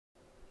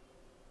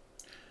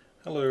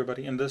Hello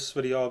everybody, in this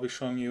video I'll be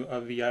showing you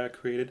a VI I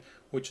created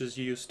which is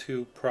used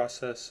to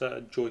process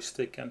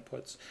joystick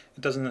inputs. It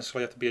doesn't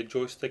necessarily have to be a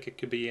joystick, it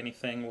could be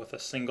anything with a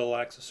single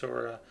axis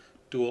or a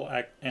dual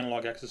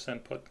analog axis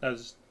input,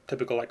 as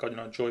typical like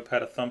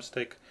joypad, a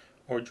thumbstick,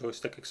 or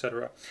joystick,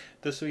 etc.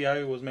 This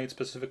VI was made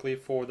specifically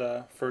for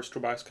the first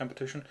robotics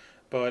competition,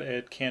 but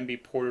it can be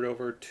ported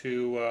over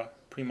to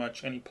pretty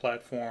much any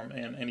platform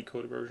and any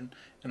code version,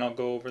 and I'll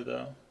go over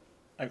the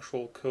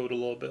actual code a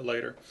little bit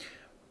later.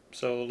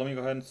 So let me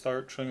go ahead and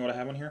start showing you what I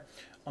have on here.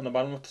 On the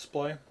bottom of the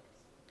display,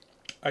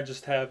 I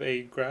just have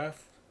a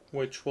graph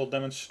which will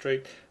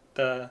demonstrate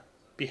the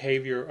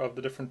behavior of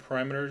the different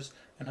parameters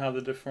and how the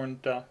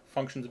different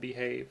functions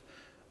behave.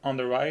 On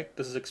the right,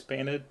 this is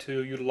expanded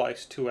to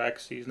utilize two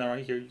axes. Now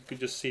right here, you could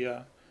just see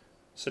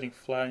sitting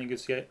flat, and you can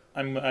see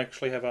I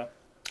actually have a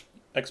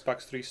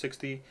Xbox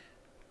 360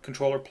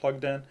 controller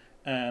plugged in,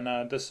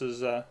 and this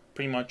is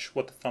pretty much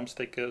what the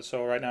thumbstick is.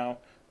 So right now,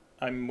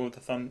 I move the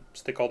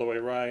thumbstick all the way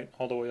right,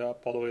 all the way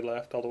up, all the way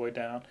left, all the way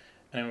down,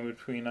 and in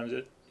between,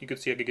 you can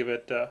see I could give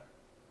it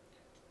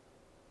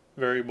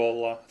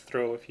variable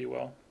throw, if you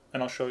will,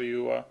 and I'll show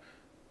you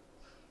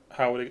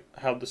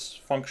how this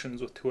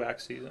functions with two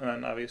axes, and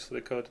then obviously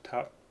the code at the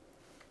top.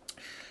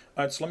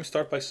 Alright, so let me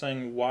start by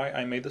saying why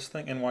I made this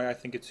thing and why I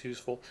think it's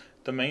useful.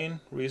 The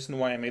main reason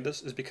why I made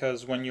this is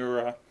because when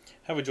you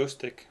have a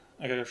joystick,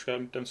 I gotta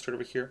demonstrate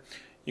over here,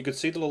 you can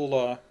see the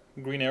little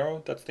green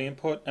arrow, that's the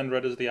input, and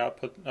red is the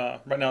output.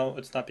 Right now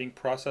it's not being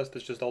processed,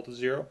 it's just all to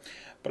 0.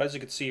 But as you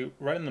can see,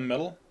 right in the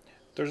middle,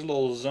 there's a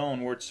little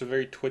zone where it's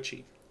very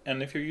twitchy.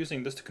 And if you're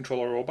using this to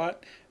control a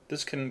robot,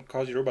 this can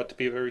cause your robot to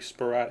be very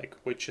sporadic,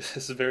 which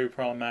is very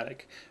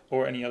problematic,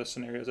 or any other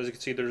scenarios. As you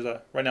can see, there's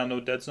right now no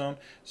dead zone,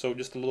 so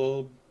just a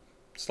little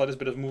slightest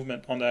bit of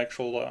movement on the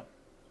actual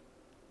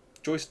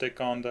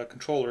joystick on the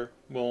controller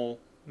will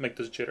make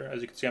this jitter.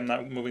 As you can see, I'm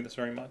not moving this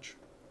very much.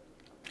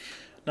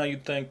 Now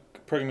you'd think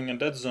programming a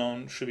dead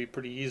zone should be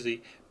pretty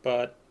easy,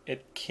 but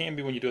it can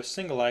be when you do a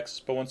single axis,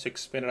 but once you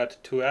expand it out to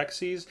two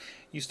axes,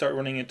 you start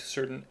running into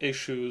certain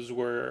issues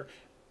where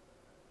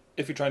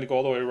if you're trying to go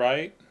all the way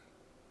right,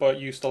 but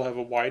you still have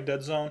a wide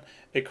dead zone,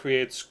 it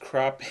creates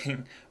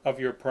cropping of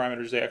your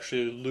parameters. They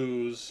actually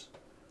lose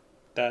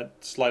that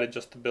slight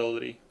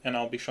adjustability, and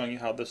I'll be showing you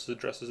how this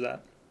addresses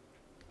that.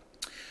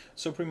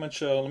 So pretty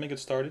much, let me get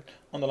started.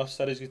 On the left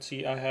side, as you can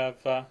see, I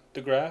have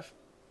the graph,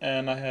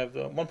 and I have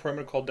one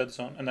parameter called dead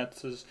zone, and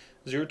that is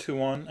 0 to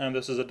 1, and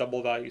this is a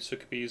double value, so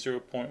it could be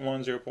 0.1,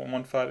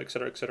 0.15,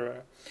 etc.,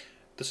 etc.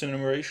 This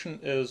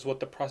enumeration is what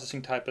the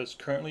processing type is.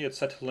 Currently it's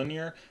set to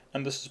linear,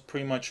 and this is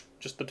pretty much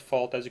just the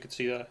default. As you can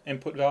see, the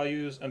input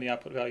values and the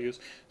output values.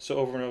 So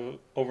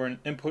over an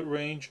input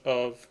range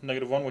of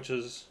 -1, which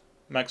is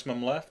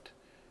maximum left,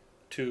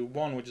 to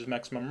 1, which is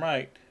maximum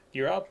right,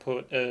 your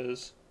output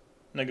is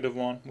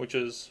 -1, which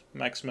is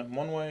maximum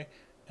one way,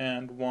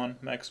 and 1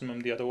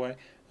 maximum the other way.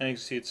 And you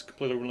can see it's a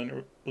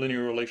completely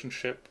linear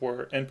relationship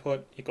where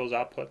input equals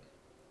output.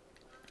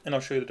 And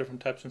I'll show you the different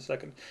types in a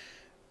second.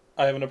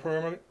 I have a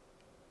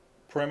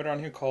parameter on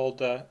here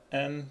called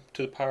n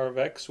to the power of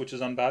x, which is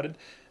unbounded.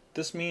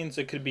 This means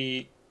it could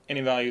be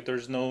any value.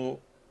 There's no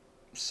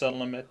set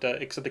limit,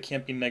 except it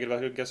can't be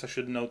negative. I guess I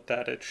should note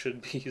that it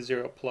should be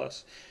 0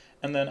 plus.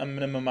 And then a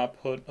minimum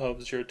output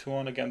of 0 to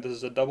 1. Again, this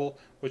is a double,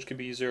 which could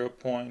be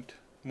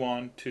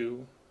 0.1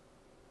 to,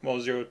 well,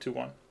 0 to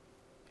 1.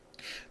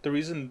 The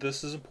reason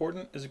this is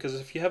important is because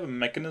if you have a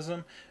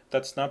mechanism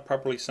that's not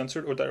properly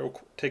censored, or that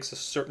takes a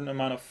certain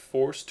amount of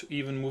force to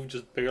even move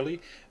just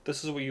barely,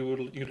 this is what you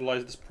would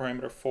utilize this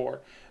parameter for.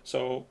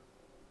 So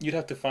you'd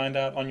have to find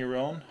out on your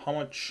own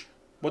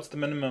what's the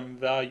minimum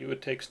value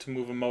it takes to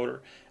move a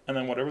motor, and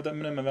then whatever that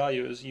minimum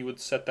value is, you would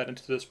set that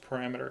into this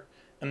parameter,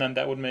 and then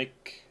that would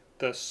make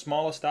the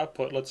smallest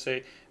output, let's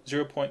say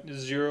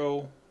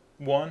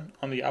 0.01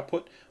 on the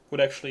output, would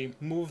actually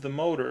move the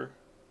motor,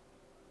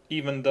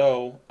 even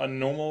though a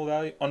normal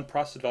value,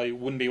 unprocessed value,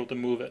 wouldn't be able to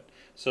move it.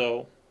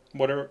 So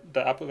whatever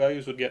the output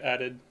values would get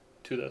added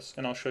to this,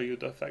 and I'll show you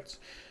the effects.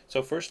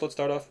 So first, let's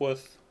start off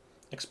with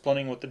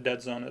explaining what the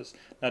dead zone is.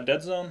 Now,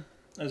 dead zone,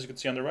 as you can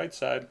see on the right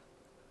side,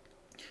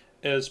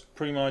 is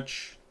pretty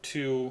much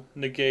to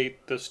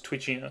negate this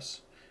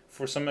twitchiness.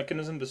 For some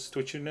mechanism, this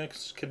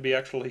twitchiness could be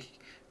actually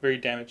very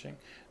damaging.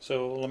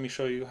 So let me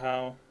show you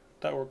how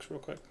that works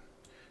real quick.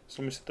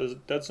 So let me set the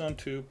dead zone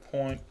to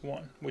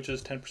 0.1, which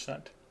is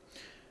 10%.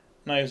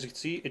 Now, as you can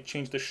see, it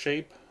changed the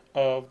shape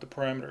of the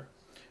parameter.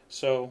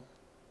 So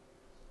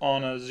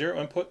on a 0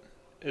 input,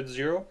 it's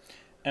 0,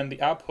 and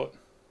the output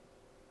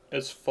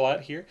is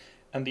flat here,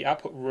 and the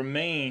output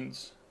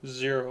remains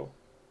 0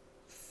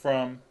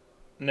 from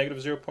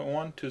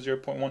 -0.1 to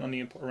 0.1 on the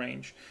input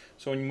range.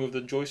 So when you move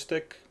the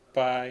joystick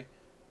by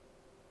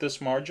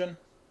this margin,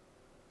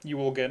 you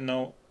will get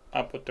no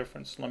output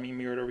difference. Let me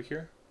mirror it over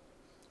here,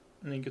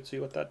 and you can see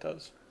what that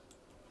does.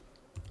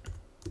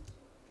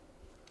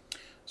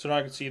 So now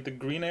I can see the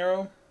green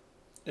arrow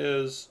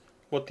is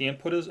what the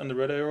input is, and the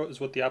red arrow is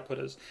what the output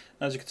is.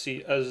 And as you can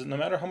see, no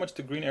matter how much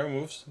the green arrow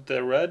moves,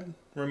 the red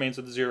remains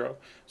at 0.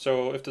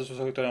 So if this was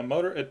hooked on a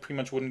motor, it pretty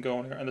much wouldn't go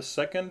anywhere. And the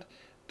second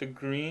the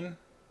green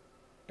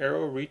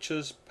arrow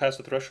reaches past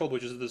the threshold,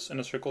 which is this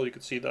inner circle, you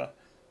can see the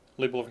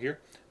label over here.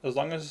 As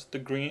soon as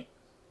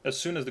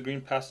the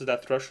green passes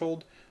that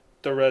threshold,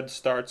 the red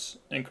starts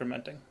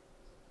incrementing.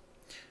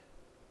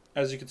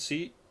 As you can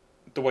see,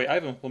 the way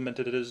I've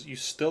implemented it is you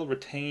still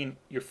retain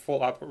your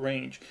full output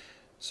range.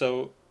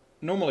 So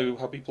normally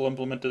how people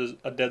implement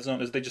a dead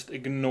zone is they just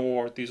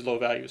ignore these low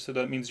values. So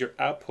that means your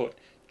output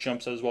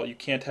jumps as well. You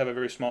can't have a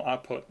very small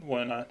output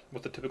when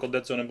with the typical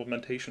dead zone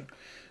implementation.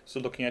 So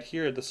looking at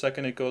here, the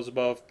second it goes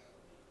above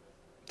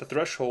the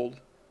threshold,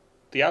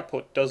 the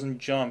output doesn't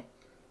jump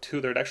to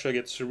there. It actually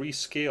gets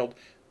rescaled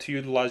to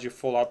utilize your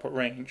full output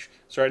range.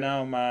 So right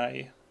now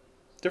my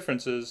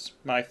difference is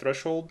my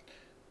threshold,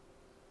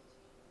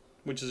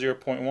 which is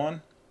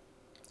 0.1,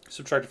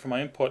 subtracted from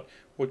my input,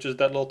 which is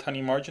that little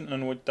tiny margin,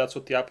 and that's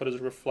what the output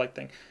is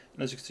reflecting.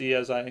 And as you can see,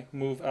 as I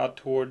move out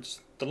towards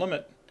the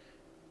limit,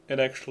 it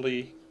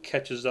actually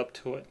catches up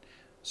to it.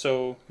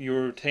 So you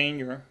retain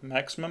your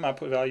maximum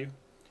output value,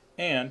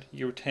 and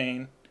you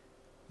retain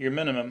your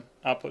minimum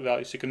output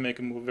value, so you can make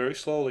it move very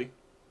slowly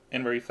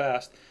and very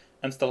fast,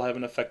 and still have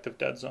an effective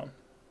dead zone.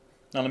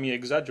 Now let me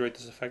exaggerate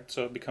this effect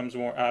so it becomes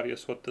more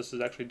obvious what this is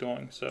actually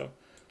doing. So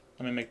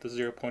let me make this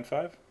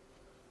 0.5.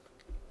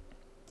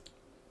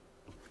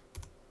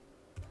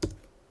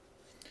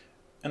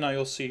 And now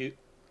you'll see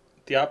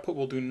the output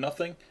will do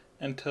nothing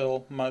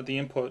until the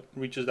input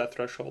reaches that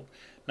threshold.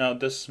 Now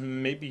this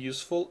may be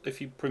useful if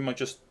you pretty much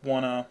just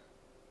want to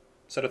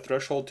set a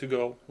threshold to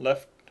go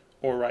left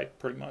or right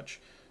pretty much.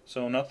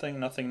 So nothing,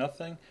 nothing,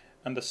 nothing,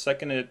 and the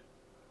second it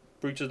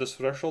breaches this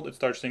threshold, it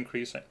starts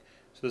increasing.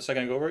 So the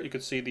second I go over it, you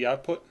can see the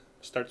output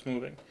starts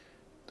moving.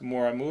 The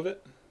more I move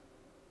it,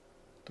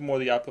 the more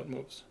the output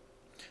moves.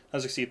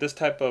 As you see, this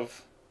type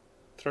of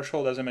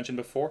threshold, as I mentioned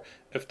before,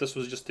 if this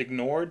was just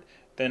ignored,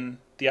 then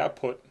the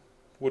output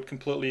would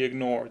completely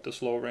ignore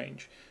this low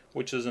range,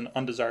 which is an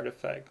undesired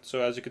effect.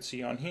 So as you can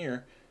see on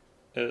here,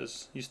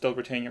 is you still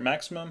retain your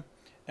maximum,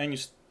 and you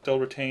still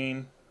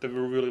retain the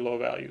really low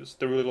values.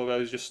 The really low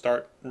values just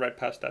start right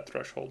past that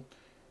threshold.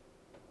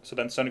 So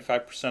then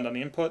 75% on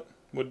the input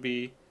would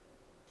be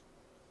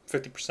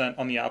 50%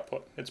 on the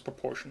output. It's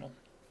proportional.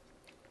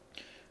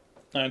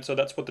 And so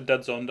that's what the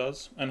dead zone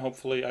does, and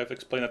hopefully I've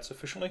explained that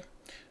sufficiently.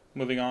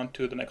 Moving on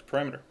to the next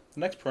parameter. The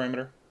next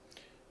parameter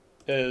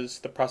is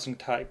the processing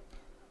type.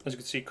 As you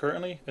can see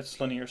currently, it's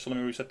linear, so let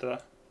me reset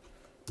the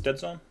dead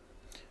zone.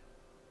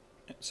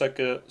 It's like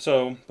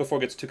so before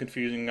it gets too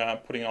confusing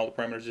putting in all the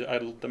parameters,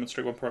 I'll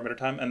demonstrate one parameter at a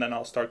time, and then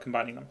I'll start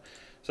combining them.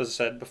 So as I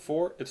said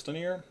before, it's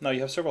linear. Now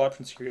you have several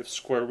options here. You have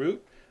square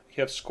root,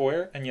 you have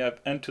square, and you have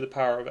n to the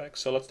power of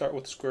x. So let's start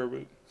with square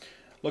root.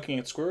 Looking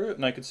at square root,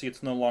 and I can see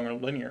it's no longer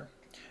linear.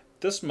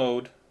 This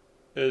mode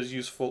is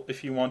useful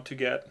if you want to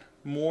get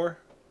more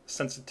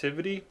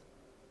sensitivity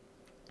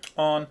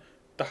on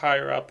the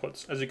higher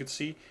outputs. As you can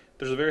see,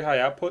 there's a very high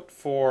output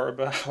for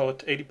about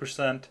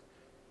 80%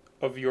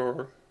 of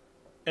your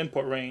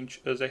input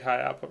range is a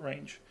high output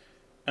range.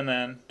 And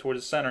then towards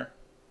the center,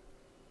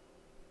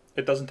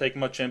 it doesn't take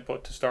much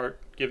input to start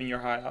giving your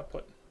high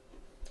output.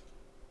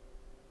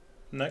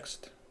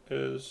 Next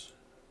is,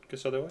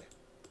 guess other way,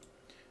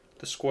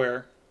 the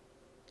square.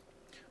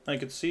 Now you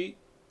can see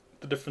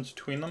the difference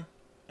between them,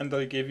 and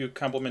they give you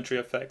complementary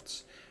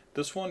effects.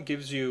 This one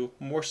gives you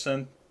more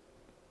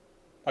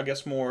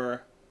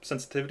more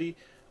sensitivity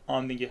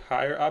on the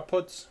higher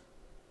outputs,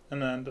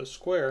 and then the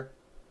square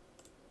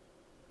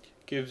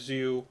gives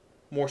you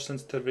more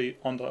sensitivity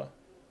on the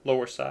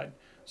lower side.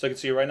 So I can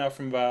see right now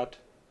from about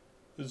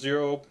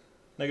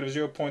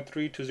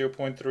 -0.3 to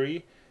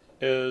 0.3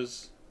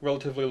 is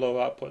relatively low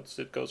outputs.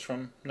 It goes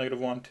from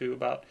 -1 to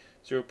about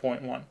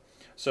 0.1.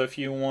 So if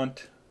you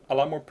want a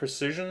lot more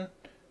precision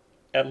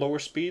at lower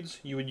speeds,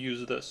 you would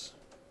use this.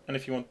 And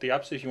if you want the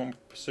opposite, if you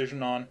want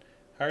precision on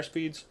higher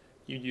speeds,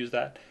 you'd use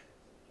that.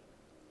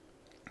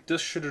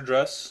 This should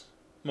address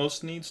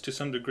most needs to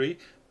some degree,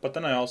 but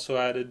then I also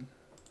added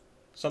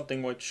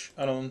something which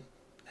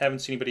haven't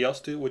seen anybody else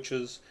do, which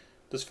is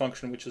this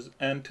function, which is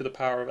n to the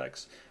power of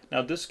x.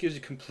 Now this gives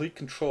you complete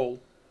control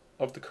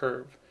of the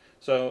curve.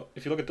 So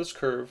if you look at this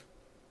curve,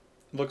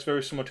 it looks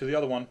very similar to the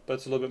other one, but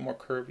it's a little bit more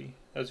curvy,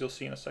 as you'll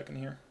see in a second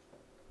here.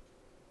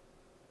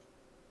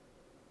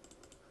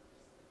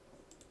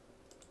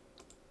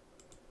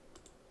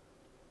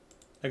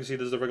 I can see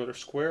this is the regular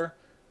square,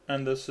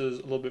 and this is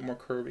a little bit more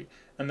curvy.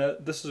 And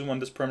this is when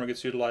this parameter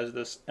gets utilized,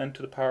 this n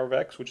to the power of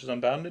x, which is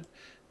unbounded.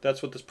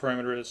 That's what this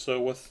parameter is.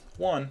 So with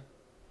 1,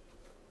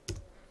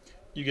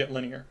 you get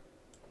linear.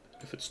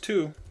 If it's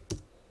 2,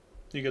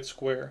 you get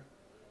square.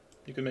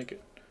 You can make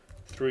it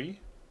 3.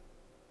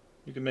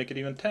 You can make it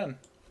even 10.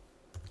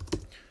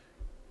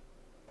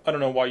 I don't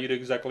know why you'd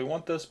exactly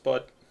want this,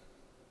 but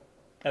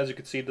as you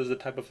can see, this is the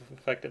type of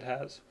effect it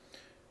has.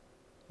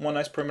 One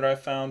nice parameter I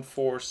found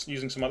for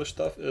using some other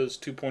stuff is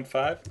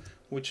 2.5,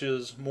 which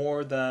is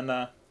more than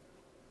the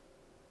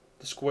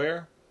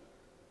square,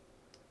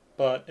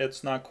 but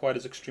it's not quite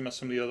as extreme as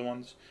some of the other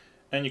ones.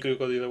 And you could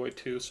go the other way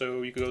too,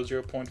 so you could go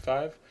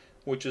 0.5,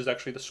 which is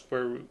actually the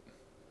square root.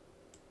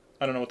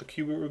 I don't know what the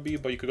qubit would be,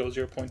 but you could go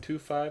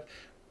 0.25,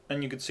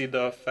 and you could see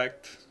the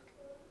effect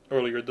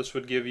earlier. This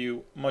would give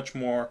you much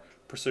more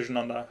precision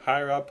on the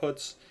higher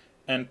outputs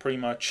and pretty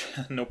much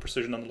no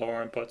precision on the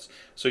lower inputs.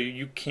 So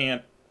you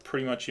can't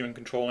pretty much even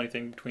control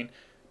anything between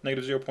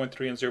negative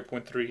 0.3 and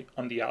 0.3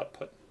 on the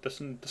output.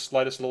 The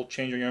slightest little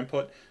change in your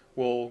input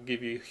will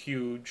give you a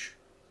huge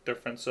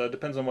difference.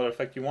 Depends on what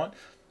effect you want.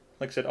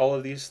 Like I said, all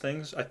of these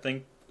things I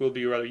think will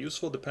be rather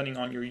useful depending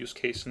on your use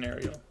case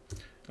scenario.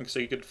 Like I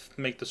said, you could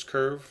make this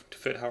curve to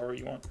fit however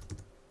you want.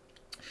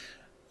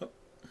 Oh,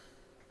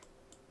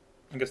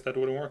 I guess that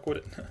wouldn't work, would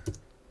it?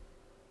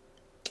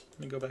 Let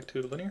me go back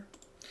to linear.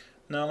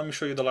 Now let me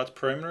show you the last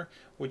parameter,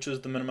 which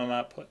is the minimum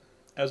output.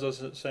 As I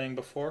was saying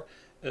before,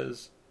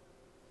 is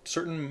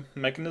certain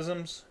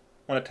mechanisms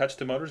when attached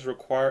to motors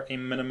require a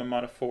minimum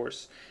amount of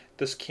force.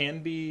 This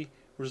can be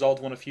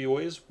resolved one of a few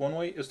ways. One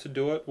way is to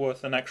do it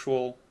with an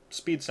actual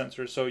speed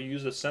sensor. So you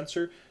use a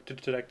sensor to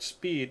detect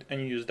speed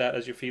and you use that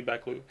as your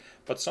feedback loop.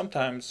 But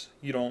sometimes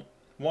you don't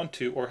want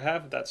to or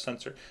have that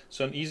sensor.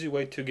 So an easy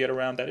way to get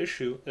around that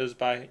issue is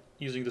by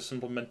using this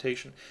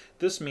implementation.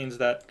 This means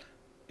that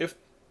if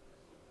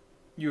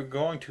you're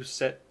going to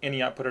set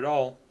any output at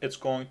all, it's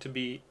going to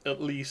be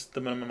at least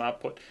the minimum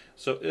output.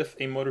 So if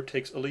a motor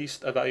takes at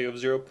least a value of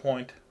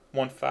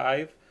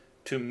 0.15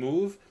 to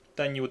move,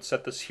 then you would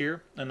set this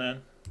here, and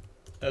then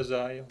as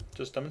I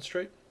just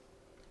demonstrate,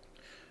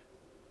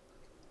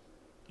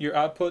 your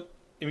output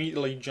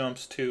immediately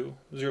jumps to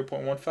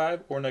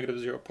 0.15 or negative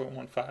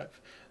 0.15.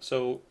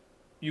 So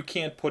you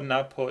can't put an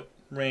output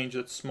range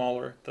that's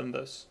smaller than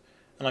this.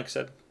 And like I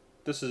said,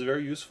 this is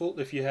very useful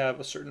if you have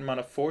a certain amount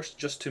of force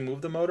just to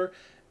move the motor,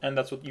 and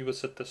that's what you would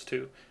set this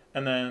to.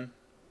 And then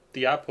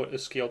the output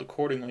is scaled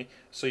accordingly,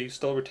 so you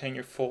still retain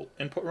your full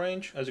input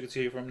range, as you can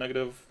see from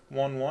negative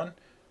 1,1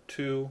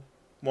 to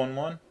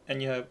 1,1,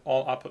 and you have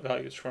all output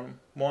values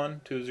from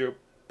 1 to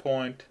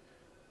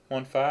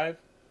 0.15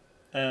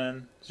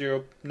 and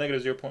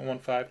negative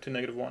 0.15 to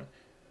negative 1,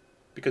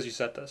 because you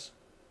set this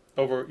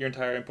over your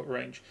entire input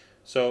range.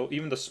 So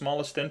even the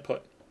smallest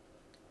input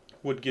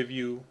would give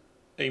you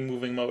a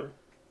moving motor.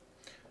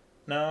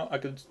 Now I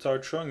could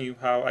start showing you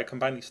how I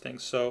combine these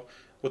things. So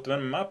with the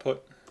minimum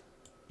output,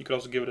 you could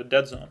also give it a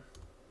dead zone,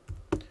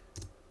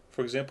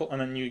 for example, and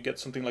then you get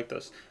something like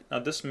this. Now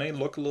this may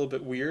look a little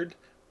bit weird,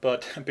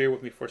 but bear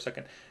with me for a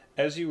second.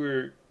 As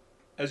you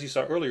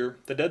saw earlier,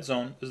 the dead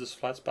zone is this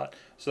flat spot.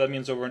 So that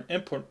means over an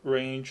input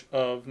range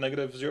of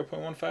negative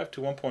 0.15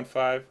 to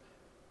 0.15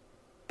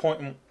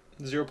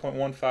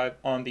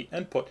 on the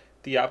input,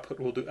 the output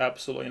will do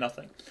absolutely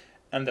nothing.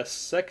 And the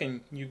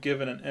second you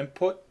give it an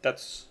input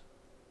that's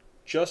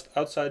just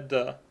outside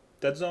the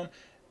dead zone,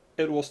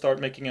 it will start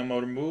making a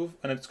motor move,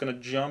 and it's going to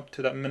jump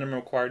to that minimum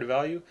required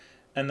value,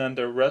 and then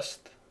the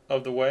rest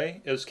of the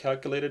way is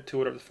calculated to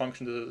whatever the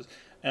function this is.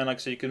 And like I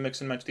said, you can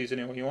mix and match these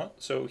any way you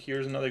want. So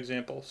here's another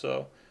example.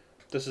 So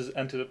this is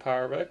n to the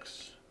power of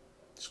x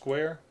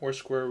square or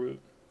square root.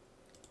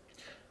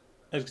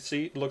 As you can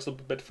see, it looks a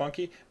bit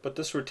funky, but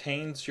this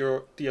retains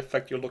the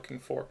effect you're looking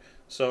for.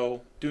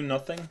 So do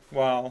nothing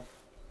while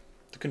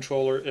the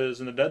controller is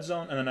in the dead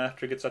zone, and then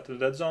after it gets out to the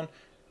dead zone,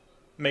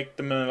 make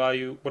the minimum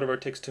value whatever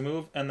it takes to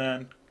move, and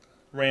then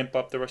ramp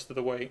up the rest of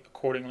the way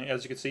accordingly.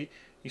 As you can see,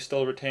 you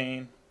still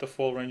retain the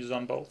full ranges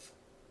on both.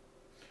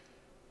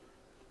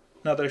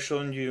 Now that I've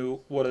shown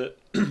you what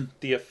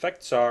the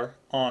effects are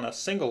on a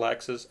single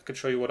axis, I could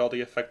show you what all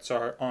the effects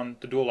are on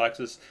the dual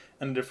axis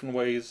and the different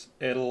ways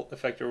it'll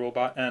affect your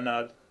robot, and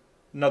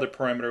another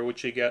parameter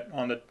which you get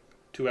on the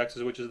two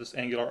axes, which is this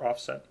angular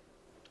offset.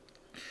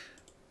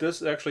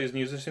 This actually isn't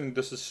used.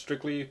 This is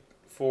strictly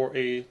for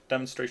a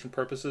demonstration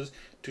purposes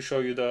to show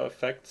you the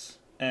effects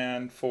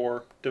and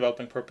for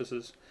developing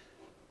purposes.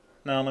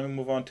 Now let me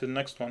move on to the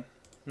next one.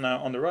 Now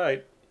on the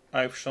right,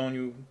 I've shown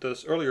you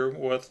this earlier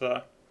with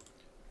the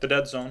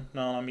dead zone.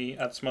 Now let me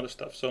add some other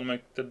stuff. So I'll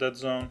make the dead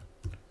zone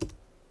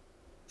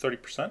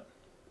 30%.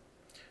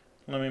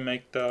 Let me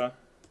make let's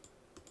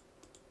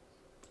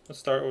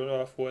start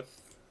off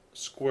with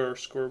square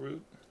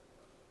root.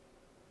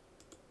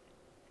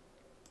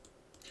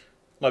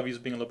 Labview is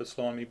being a little bit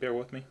slow on me, bear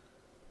with me.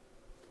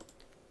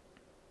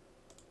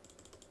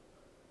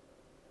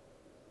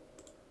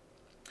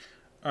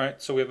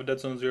 Alright, so we have a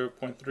dead zone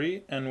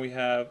 0.3, and we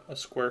have a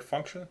square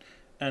function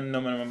and no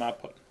minimum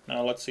output.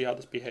 Now let's see how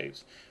this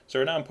behaves. So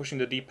right now I'm pushing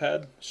the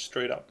D-pad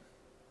straight up.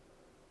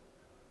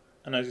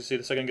 And as you see,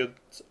 the second it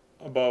gets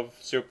above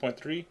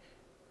 0.3,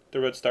 the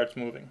red starts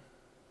moving.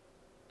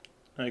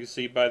 And you can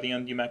see by the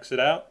end you max it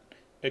out,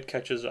 it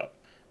catches up.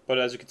 But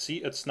as you can see,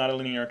 it's not a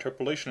linear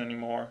interpolation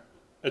anymore.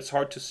 It's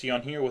hard to see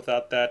on here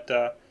without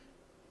that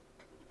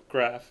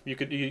graph. You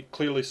could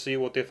clearly see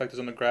what the effect is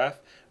on the graph,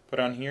 but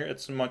on here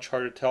it's much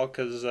harder to tell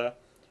because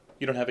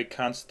you don't have a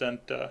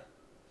constant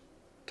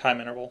time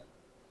interval.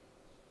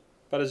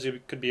 But as you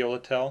could be able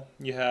to tell,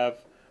 you have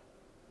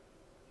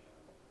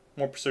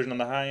more precision on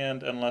the high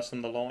end and less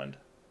on the low end.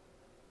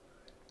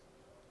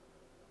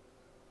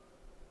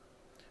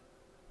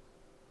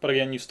 But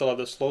again, you still have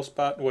the slow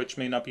spot, which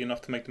may not be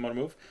enough to make the motor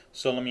move.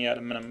 So let me add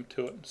a minimum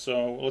to it.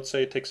 So let's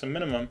say it takes a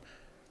minimum.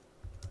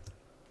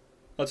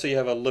 Let's say you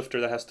have a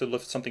lifter that has to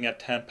lift something at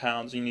 10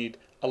 pounds. You need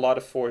a lot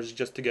of force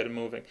just to get it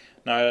moving.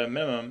 Now at a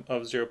minimum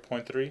of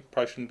 0.3,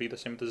 probably shouldn't be the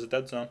same as the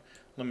dead zone.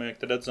 Let me make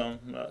the dead zone,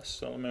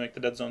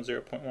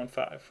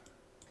 0.15.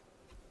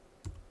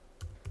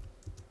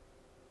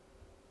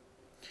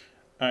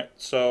 Alright,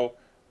 so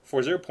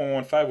for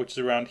 0.15, which is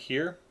around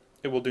here,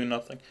 it will do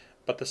nothing.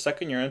 But the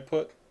second your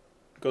input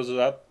goes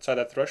outside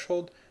that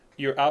threshold,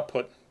 your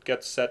output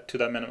gets set to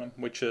that minimum,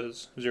 which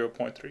is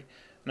 0.3.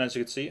 And as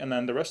you can see, and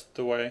then the rest of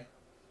the way,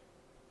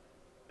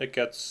 it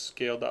gets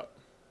scaled up.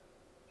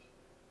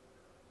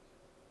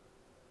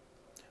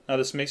 Now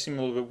this may seem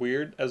a little bit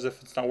weird, as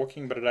if it's not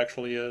working, but it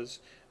actually is.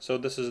 So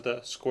this is the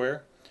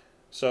square.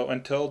 So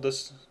until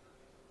this,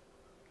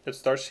 it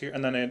starts here,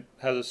 and then it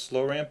has a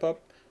slow ramp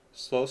up,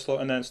 slow,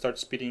 and then it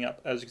starts speeding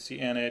up, as you can see,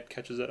 and it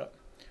catches it up.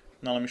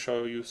 Now let me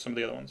show you some of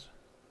the other ones.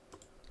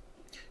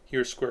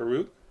 Here's square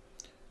root.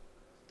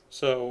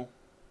 So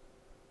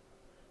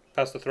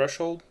past the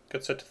threshold,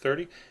 gets set to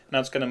 30. Now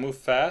it's going to move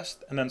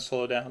fast and then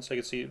slow down. So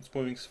you can see it's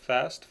moving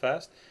fast,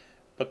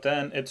 but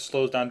then it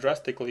slows down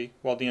drastically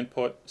while the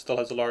input still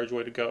has a large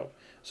way to go.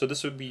 So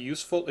this would be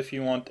useful if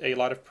you want a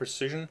lot of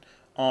precision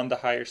on the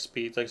higher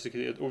speeds. Like you can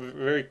see, it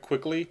very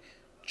quickly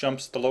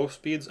jumps the low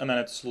speeds and then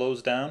it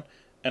slows down,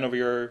 and over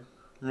your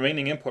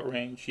remaining input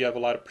range you have a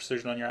lot of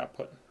precision on your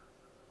output,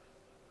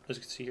 as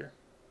you can see here.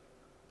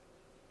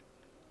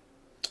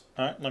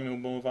 Alright, let me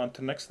move on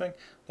to the next thing.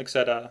 Like I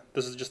said,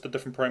 this is just a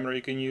different parameter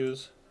you can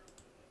use.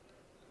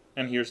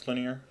 And here's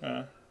linear.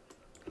 Let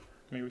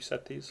me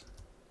reset these.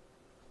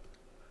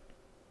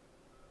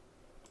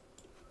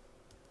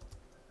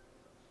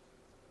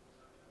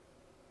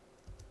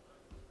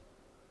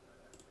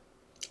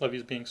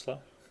 Labview's being slow.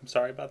 I'm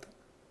sorry about that.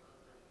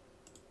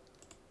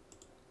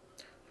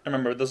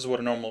 Remember, this is what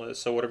a normal is.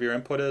 So whatever your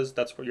input is,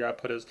 that's what your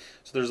output is.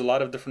 So there's a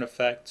lot of different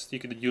effects you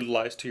could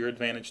utilize to your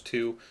advantage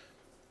to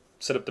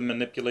set up the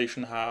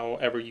manipulation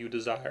however you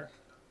desire.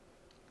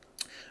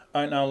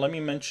 Alright, now let me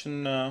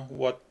mention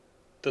what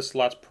this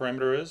last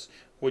parameter is,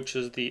 which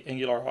is the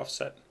angular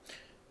offset.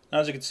 Now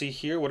as you can see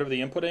here, whatever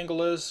the input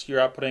angle is, your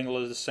output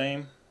angle is the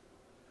same,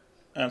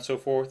 and so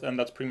forth, and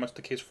that's pretty much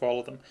the case for all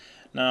of them.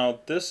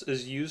 Now this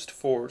is used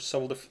for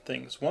several different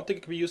things. One thing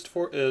it can be used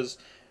for is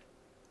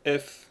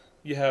if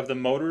you have the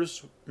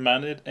motors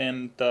mounted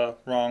in the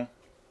wrong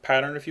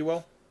pattern, if you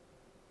will,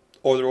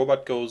 or the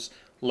robot goes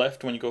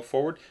left when you go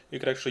forward, you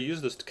could actually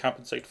use this to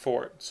compensate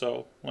for it.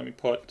 So let me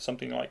put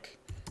something like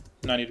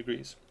 90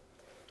 degrees.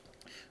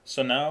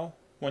 So now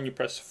when you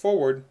press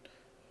forward,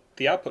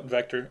 the output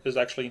vector is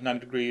actually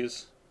 90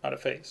 degrees out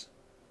of phase.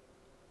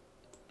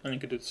 And you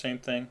could do the same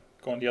thing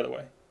going the other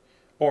way.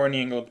 Or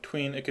any angle in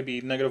between. It could be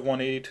negative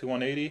 180 to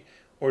 180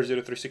 or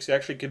 0 to 360.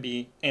 Actually, it could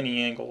be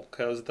any angle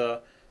because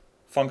the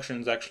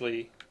functions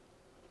actually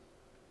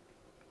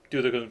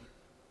do the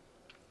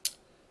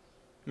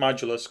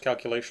modulus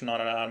calculation on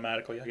it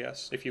automatically, I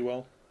guess, if you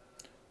will.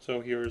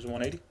 So here's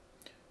 180.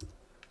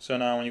 So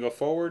now when you go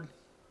forward,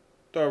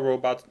 the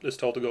robot is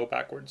told to go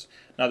backwards.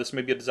 Now this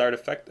may be a desired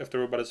effect if the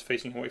robot is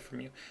facing away from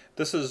you.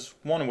 This is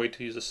one way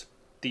to use this.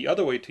 The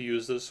other way to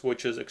use this,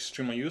 which is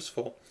extremely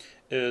useful,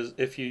 is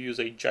if you use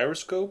a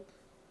gyroscope,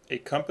 a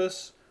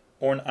compass,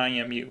 or an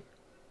IMU.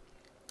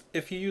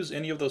 If you use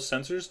any of those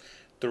sensors,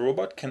 the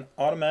robot can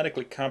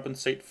automatically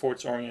compensate for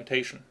its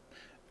orientation.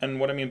 And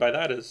what I mean by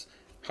that is,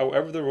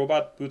 however the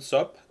robot boots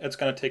up, it's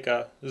going to take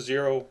a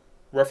 0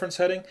 reference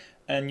heading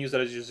and use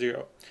that as your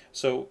 0.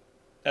 So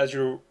as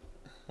your,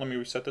 let me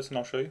reset this and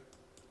I'll show you.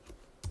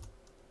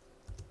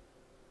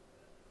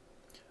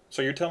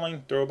 So you're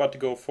telling the robot to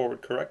go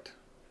forward, correct?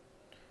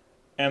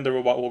 And the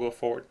robot will go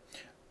forward.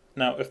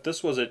 Now if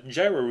this was a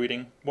gyro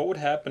reading, what would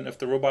happen if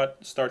the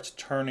robot starts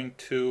turning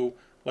to,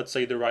 let's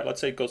say, the right?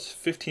 Let's say it goes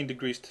 15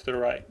 degrees to the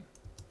right.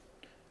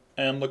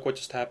 And look what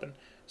just happened.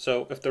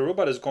 So if the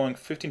robot is going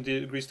 15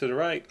 degrees to the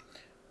right,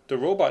 the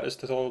robot is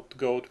told to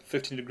go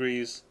 15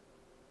 degrees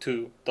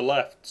to the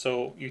left.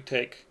 So you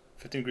take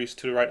 15 degrees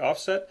to the right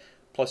offset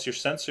plus your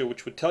sensor,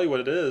 which would tell you what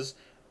it is,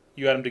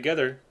 you add them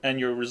together and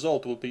your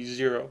result will be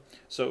 0.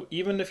 So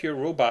even if your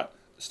robot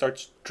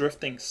starts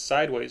drifting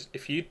sideways,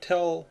 if you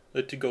tell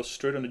it to go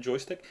straight on the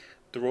joystick,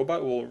 the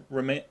robot will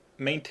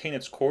maintain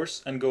its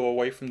course and go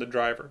away from the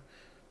driver.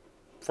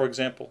 For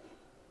example,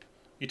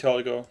 you tell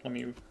it to go, let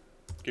me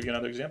give you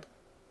another example.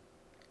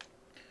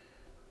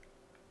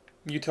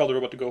 You tell the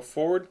robot to go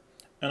forward,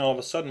 and all of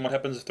a sudden what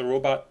happens if the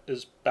robot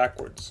is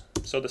backwards?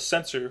 So the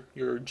sensor,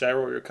 your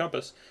gyro or your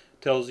compass,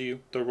 tells you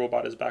the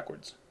robot is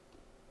backwards.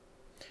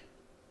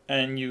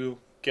 And you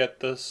get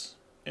this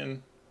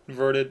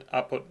inverted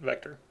output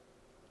vector.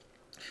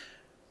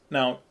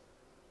 Now,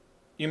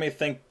 you may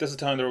think this is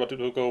telling the robot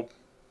to go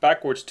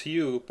backwards to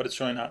you, but it's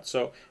really not.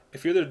 So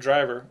if you're the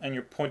driver and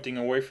you're pointing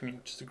away from you,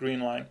 which is the green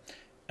line,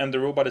 and the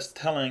robot is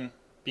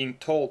being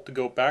told to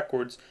go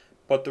backwards,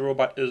 but the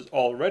robot is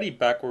already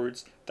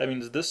backwards, that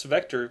means this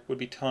vector would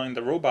be telling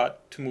the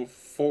robot to move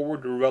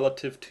forward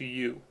relative to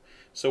you.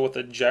 So with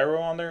a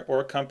gyro on there, or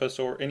a compass,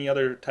 or any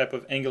other type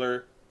of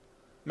angular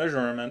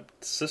measurement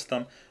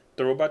system,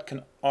 the robot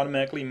can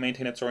automatically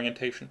maintain its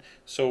orientation.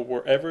 So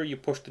wherever you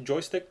push the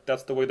joystick,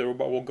 that's the way the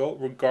robot will go,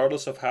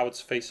 regardless of how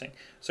it's facing.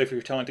 So if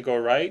you're telling it to go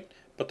right,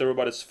 but the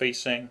robot is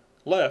facing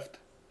left,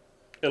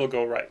 it'll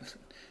go right,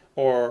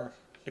 or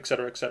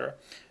etc., etc.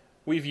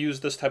 We've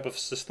used this type of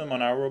system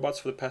on our robots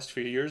for the past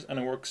few years, and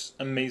it works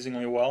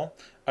amazingly well.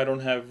 I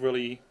don't have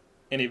really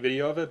any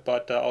video of it,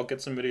 but I'll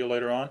get some video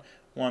later on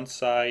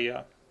once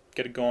I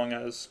get it going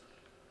as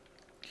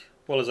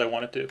well as I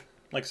want it to.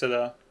 Like I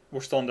said,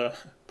 we're still in the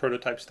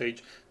prototype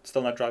stage. It's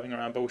still not driving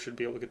around, but we should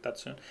be able to get that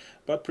soon.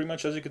 But pretty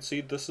much, as you can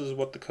see, this is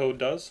what the code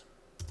does.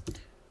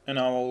 And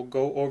I'll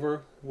go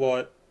over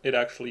what it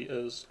actually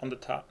is on the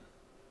top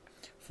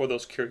for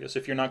those curious.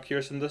 If you're not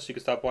curious in this, you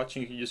can stop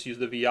watching. You can just use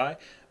the VI.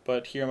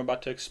 But here I'm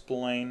about to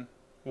explain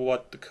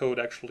what the code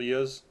actually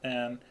is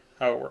and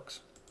how it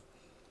works.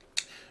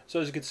 So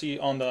as you can see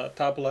on the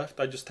top left,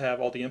 I just have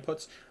all the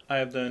inputs. I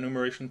have the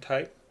enumeration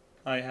type.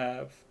 I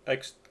have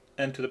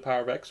n to the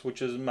power of x,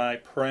 which is my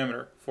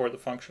parameter for the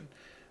function.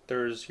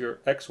 There's your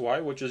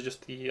xy, which is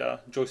just the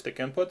joystick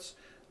inputs.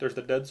 There's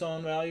the dead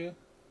zone value.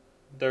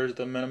 There's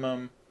the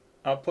minimum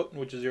output,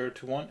 which is 0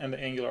 to 1, and the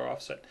angular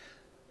offset.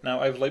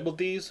 Now I've labeled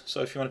these,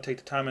 so if you want to take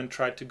the time and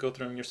try to go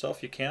through them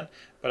yourself, you can.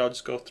 But I'll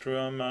just go through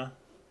them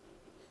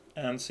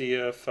and see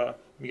if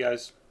you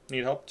guys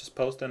need help. Just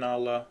post and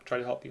I'll try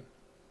to help you.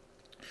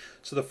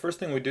 So the first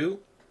thing we do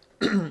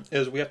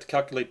is we have to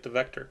calculate the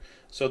vector.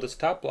 So this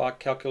top block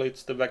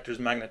calculates the vector's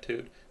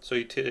magnitude. So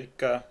you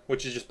take,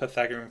 which is just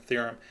Pythagorean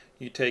theorem.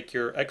 You take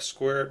your x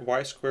squared,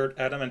 y squared,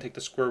 add them, and take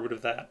the square root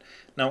of that.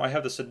 Now I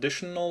have this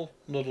additional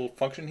little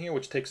function here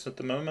which takes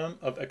the minimum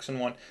of x and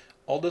 1.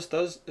 All this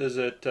does is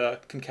it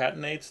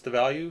concatenates the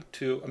value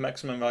to a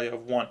maximum value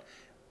of 1.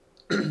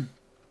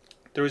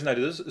 The reason I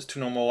do this is to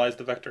normalize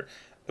the vector.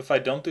 If I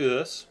don't do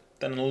this,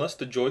 then unless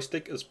the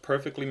joystick is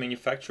perfectly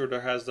manufactured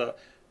or has the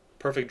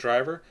perfect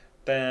driver,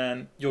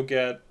 then you'll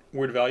get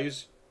weird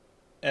values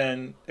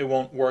and it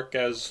won't work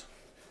as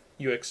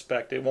you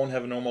expect. It won't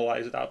have a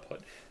normalized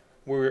output.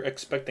 We're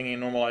expecting a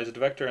normalized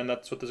vector, and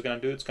that's what this is going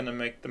to do. It's going to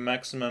make the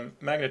maximum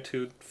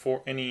magnitude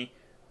for any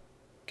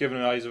given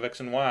values of x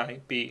and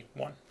y be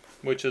 1,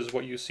 which is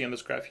what you see on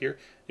this graph here.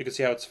 You can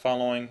see how it's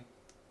following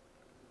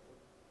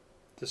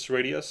this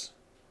radius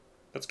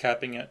that's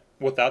capping it.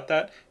 Without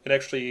that, it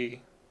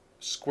actually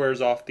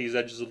squares off these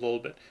edges a little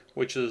bit,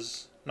 which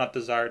is not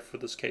desired for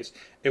this case.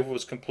 If it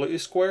was completely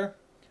square,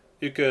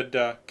 you could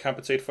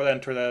compensate for that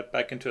and turn that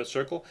back into a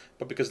circle,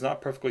 but because it's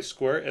not perfectly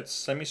square, it's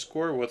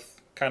semi-square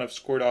with kind of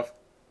squared off,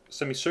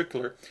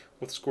 semicircular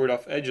with squared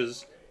off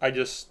edges. I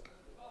just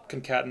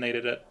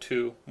concatenated it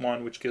to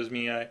 1, which gives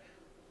me a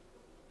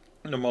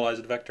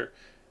normalized vector.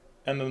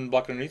 And then the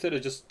block underneath it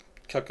is just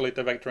calculate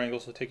the vector angle.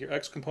 So take your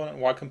x component,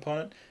 y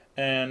component,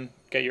 and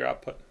get your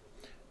output.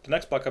 The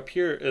next block up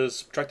here is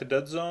subtract the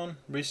dead zone,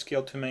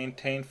 rescale to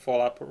maintain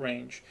full output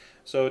range.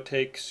 So it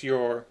takes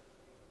your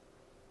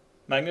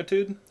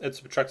magnitude, it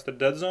subtracts the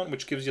dead zone,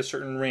 which gives you a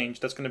certain range.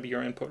 That's going to be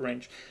your input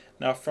range.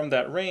 Now from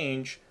that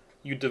range,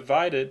 you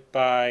divide it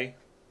by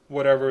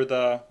whatever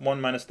the 1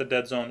 minus the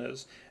dead zone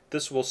is.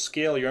 This will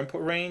scale your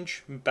input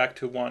range back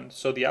to 1.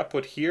 So the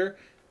output here,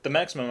 the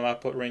maximum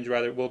output range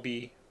rather, will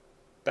be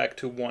back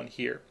to 1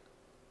 here.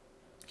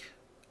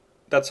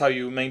 That's how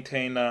you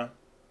maintain,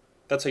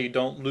 that's how you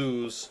don't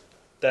lose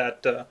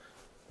that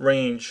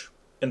range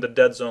in the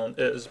dead zone,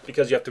 is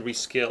because you have to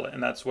rescale it,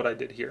 and that's what I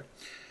did here.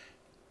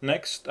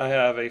 Next, I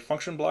have a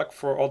function block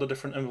for all the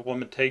different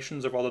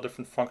implementations of all the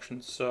different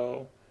functions.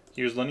 So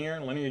here's linear.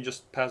 Linear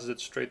just passes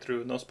it straight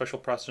through, no special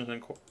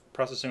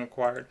processing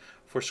required.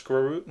 For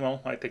square root,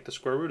 well, I take the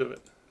square root of it.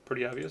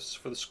 Pretty obvious.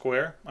 For the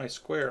square, I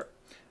square it.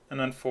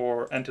 And then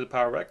for n to the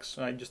power of x,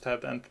 I just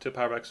have the n to the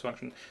power of x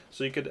function.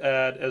 So you could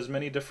add as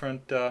many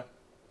different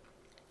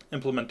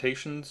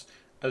implementations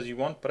as you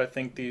want, but I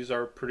think these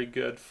are pretty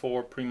good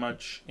for pretty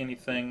much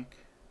anything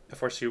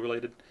FRC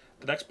related.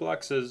 The next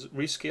block says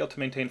rescale to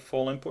maintain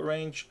full input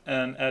range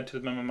and add to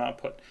the minimum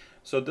output.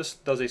 So this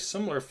does a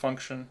similar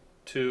function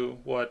to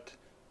what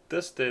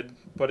this did,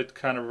 but it's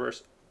kind of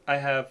reverse. I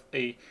have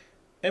a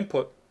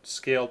input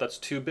scale that's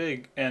too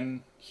big,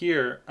 and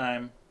here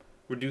I'm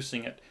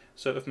reducing it.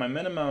 So if my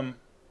minimum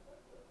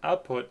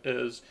output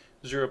is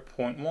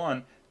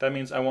 0.1, that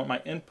means I want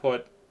my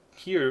input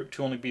here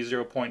to only be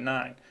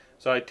 0.9.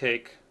 So I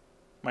take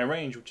my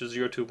range, which is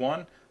 0 to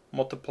 1,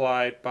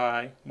 multiplied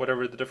by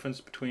whatever the difference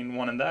between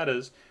 1 and that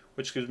is,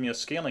 which gives me a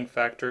scaling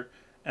factor,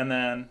 and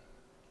then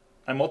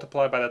I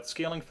multiply by that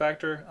scaling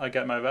factor, I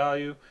get my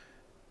value,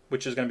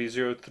 which is going to be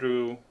 0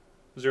 through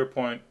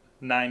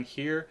 0.9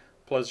 here,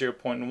 plus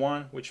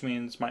 0.1, which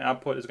means my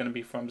output is going to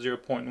be from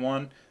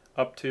 0.1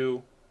 up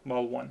to,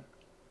 well, 1.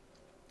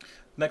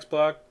 Next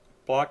block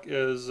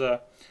is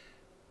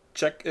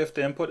check if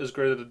the input is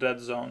greater than the dead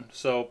zone.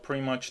 So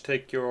pretty much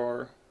take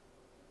your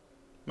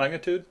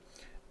magnitude.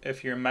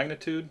 If your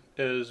magnitude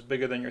is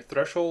bigger than your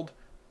threshold,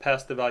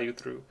 pass the value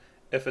through.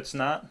 If it's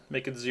not,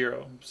 make it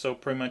 0. So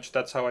pretty much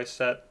that's how I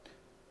set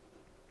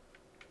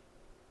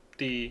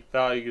the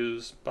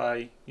values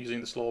by using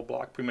this little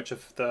block. Pretty much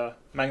if the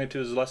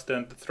magnitude is less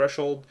than the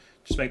threshold,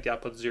 just make the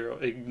output 0.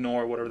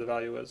 Ignore whatever the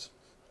value is.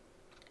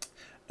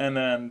 And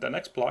then the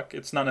next block,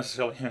 it's not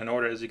necessarily in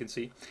order as you can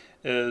see,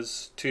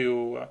 is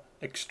to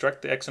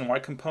extract the x and y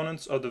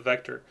components of the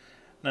vector.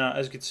 Now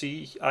as you can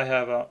see, I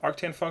have an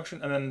arctan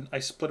function and then I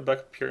split it back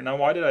up here. Now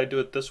why did I do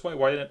it this way?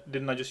 Why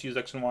didn't I just use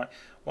x and y?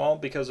 Well,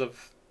 because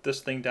of this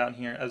thing down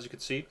here. As you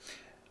can see,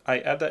 I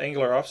add the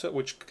angular offset,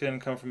 which can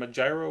come from a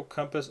gyro,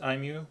 compass,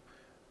 IMU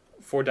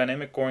for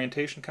dynamic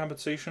orientation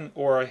compensation,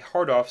 or a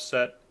hard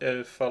offset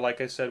if,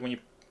 like I said, when you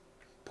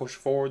push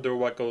forward, the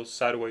robot goes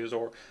sideways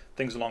or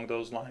things along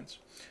those lines.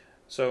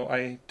 So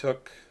I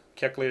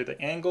calculated the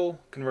angle,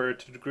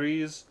 converted it to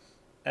degrees,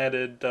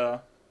 added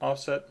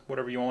offset,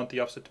 whatever you want the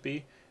offset to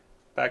be,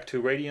 back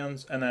to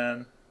radians, and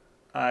then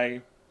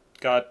I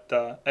got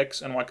the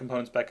x and y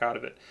components back out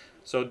of it.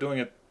 So doing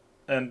it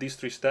in these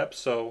 3 steps,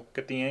 so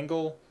get the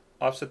angle,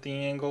 offset the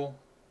angle,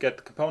 get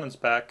the components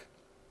back,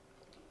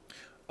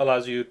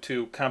 allows you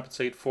to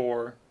compensate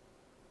for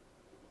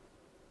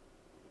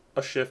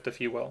a shift,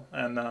 if you will.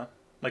 And like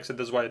I said,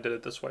 this is why I did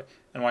it this way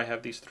and why I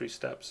have these 3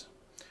 steps.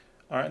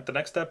 Alright, the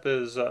next step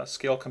is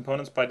scale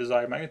components by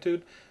desired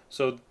magnitude.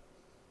 So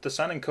the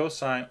sine and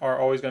cosine are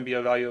always going to be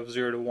a value of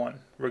 0 to 1,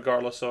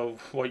 regardless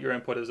of what your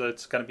input is.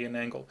 It's going to be an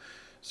angle.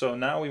 So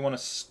now we want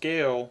to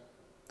scale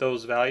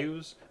those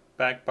values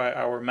back by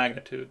our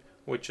magnitude,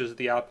 which is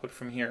the output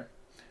from here.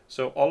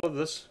 So all of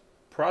this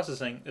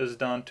processing is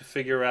done to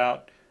figure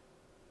out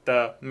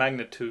the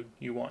magnitude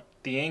you want.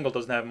 The angle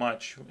doesn't have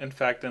much. In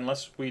fact,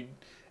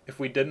 if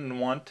we didn't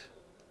want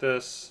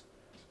this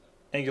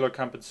angular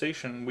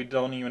compensation, we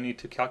don't even need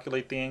to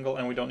calculate the angle,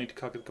 and we don't need to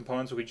calculate the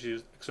components. We just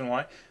use x and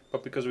y.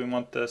 But because we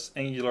want this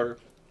angular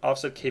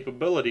offset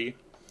capability,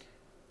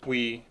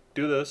 we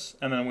do this,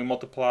 and then we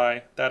multiply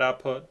that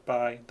output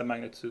by the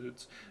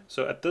magnitudes.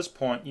 So at this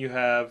point, you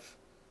have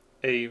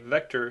a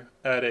vector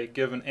at a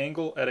given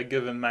angle at a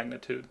given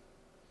magnitude.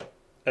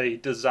 A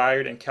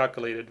desired and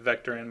calculated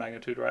vector and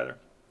magnitude, rather.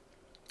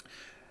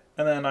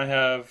 And then I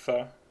have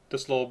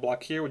this little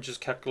block here, which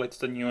just calculates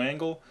the new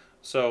angle.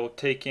 So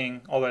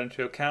taking all that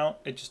into account,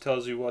 it just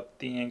tells you what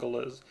the angle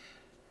is.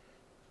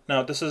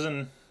 Now this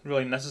isn't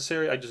really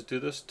necessary. I just do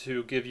this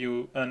to give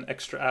you an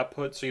extra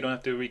output so you don't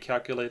have to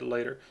recalculate it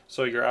later.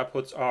 So your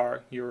outputs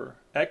are your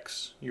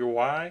x, your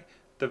y,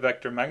 the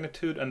vector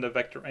magnitude, and the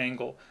vector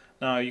angle.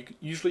 Now you're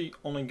usually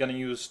only going to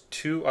use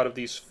 2 out of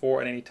these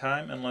 4 at any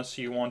time, unless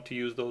you want to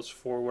use those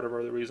for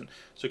whatever other reason.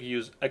 So you can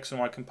use x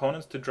and y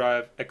components to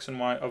drive x and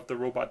y of the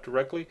robot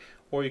directly,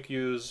 or you can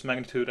use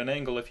magnitude and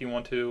angle if you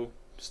want to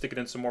stick it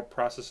in some more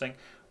processing,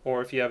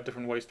 or if you have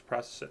different ways to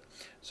process it.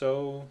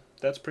 So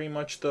that's pretty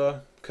much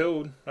the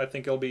code. I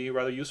think it'll be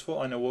rather useful.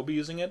 I know we'll be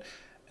using it,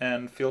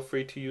 and feel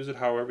free to use it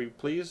however you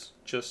please.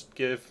 Just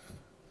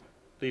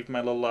leave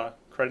my little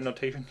credit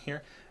notation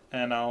here,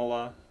 and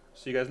I'll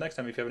see you guys next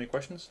time. If you have any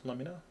questions, let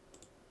me know.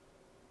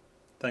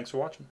 Thanks for watching.